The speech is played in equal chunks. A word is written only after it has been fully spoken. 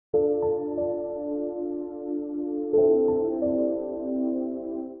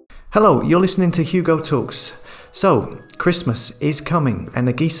Hello, you're listening to Hugo Talks. So, Christmas is coming and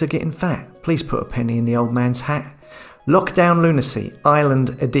the geese are getting fat. Please put a penny in the old man's hat. Lockdown Lunacy,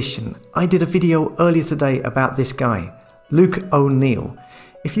 Ireland edition. I did a video earlier today about this guy, Luke O'Neill.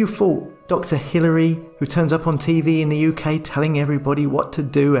 If you thought Dr. Hillary, who turns up on TV in the UK telling everybody what to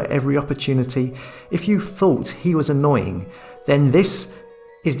do at every opportunity, if you thought he was annoying, then this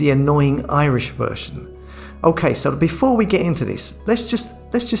is the annoying Irish version. Okay, so before we get into this, let's just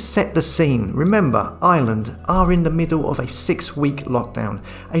set the scene. Remember, Ireland are in the middle of a 6-week lockdown,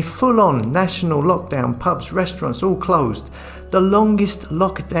 a full-on national lockdown, pubs, restaurants all closed, the longest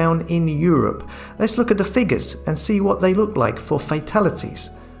lockdown in Europe. Let's look at the figures and see what they look like for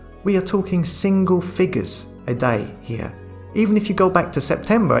fatalities. We are talking single figures a day here. Even if you go back to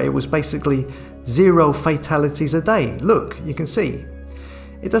September, it was basically 0 fatalities a day. Look, you can see.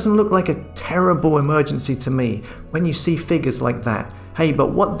 It doesn't look like a terrible emergency to me when you see figures like that. Hey,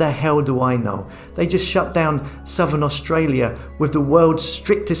 but what the hell do I know? They just shut down Southern Australia with the world's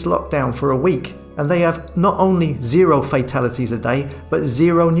strictest lockdown for a week, and they have not only 0 fatalities a day, but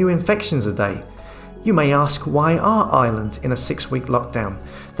 0 new infections a day. You may ask, why are Ireland in a 6-week lockdown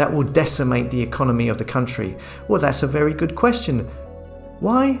that will decimate the economy of the country? Well, that's a very good question.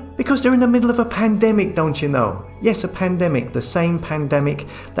 Why? Because they're in the middle of a pandemic, don't you know? Yes, a pandemic, the same pandemic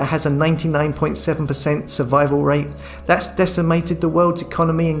that has a 99.7% survival rate, that's decimated the world's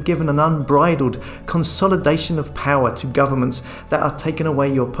economy and given an unbridled consolidation of power to governments that are taking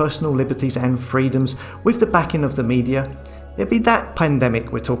away your personal liberties and freedoms with the backing of the media. It'd be that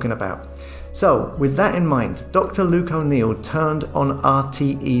pandemic we're talking about. So, with that in mind, Dr. Luke O'Neill turned on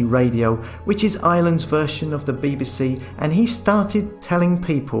RTE radio, which is Ireland's version of the BBC, and he started telling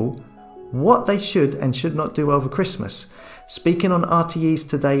people what they should and should not do over Christmas. Speaking on RTE's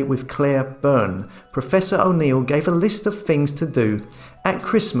Today with Claire Byrne, Professor O'Neill gave a list of things to do at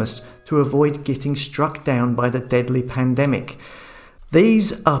Christmas to avoid getting struck down by the deadly pandemic.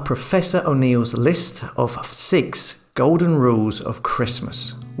 These are Professor O'Neill's list of 6 golden rules of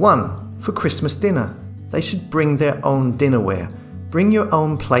Christmas. 1. For Christmas dinner, they should bring their own dinnerware. Bring your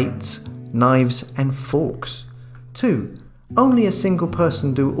own plates, knives and forks. 2. Only a single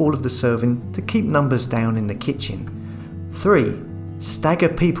person do all of the serving to keep numbers down in the kitchen. 3. Stagger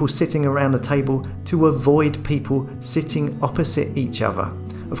people sitting around a table to avoid people sitting opposite each other.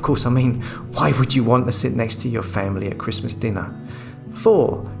 Of course, I mean, why would you want to sit next to your family at Christmas dinner?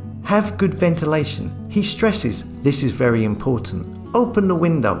 4. Have good ventilation. He stresses this is very important. Open the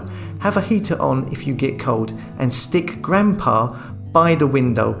window, have a heater on if you get cold, and stick Grandpa by the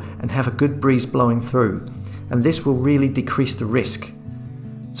window and have a good breeze blowing through. And this will really decrease the risk.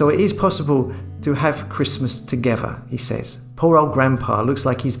 So it is possible to have Christmas together, he says. Poor old Grandpa looks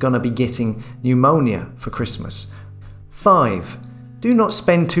like he's gonna be getting pneumonia for Christmas. 5. Do not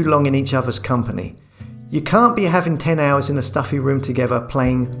spend too long in each other's company. You can't be having 10 hours in a stuffy room together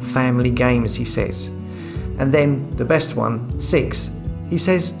playing family games, he says. And then the best one, 6, he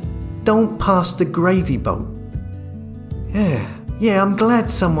says, don't pass the gravy boat. Yeah, I'm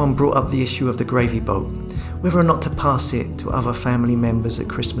glad someone brought up the issue of the gravy boat. Whether or not to pass it to other family members at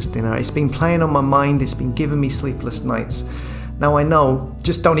Christmas dinner, it's been playing on my mind, it's been giving me sleepless nights. Now I know,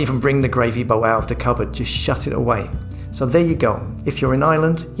 just don't even bring the gravy boat out of the cupboard, just shut it away. So there you go. If you're in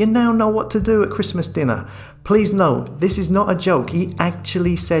Ireland, you now know what to do at Christmas dinner. Please note, this is not a joke. He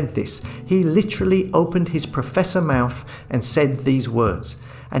actually said this. He literally opened his professor mouth and said these words.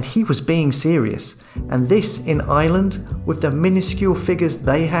 And he was being serious. And this in Ireland, with the minuscule figures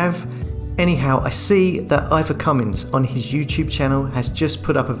they have. Anyhow, I see that Ivor Cummins on his YouTube channel has just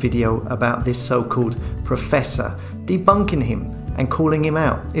put up a video about this so-called professor, debunking him and calling him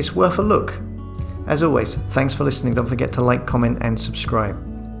out. It's worth a look. As always, thanks for listening. Don't forget to like, comment and subscribe.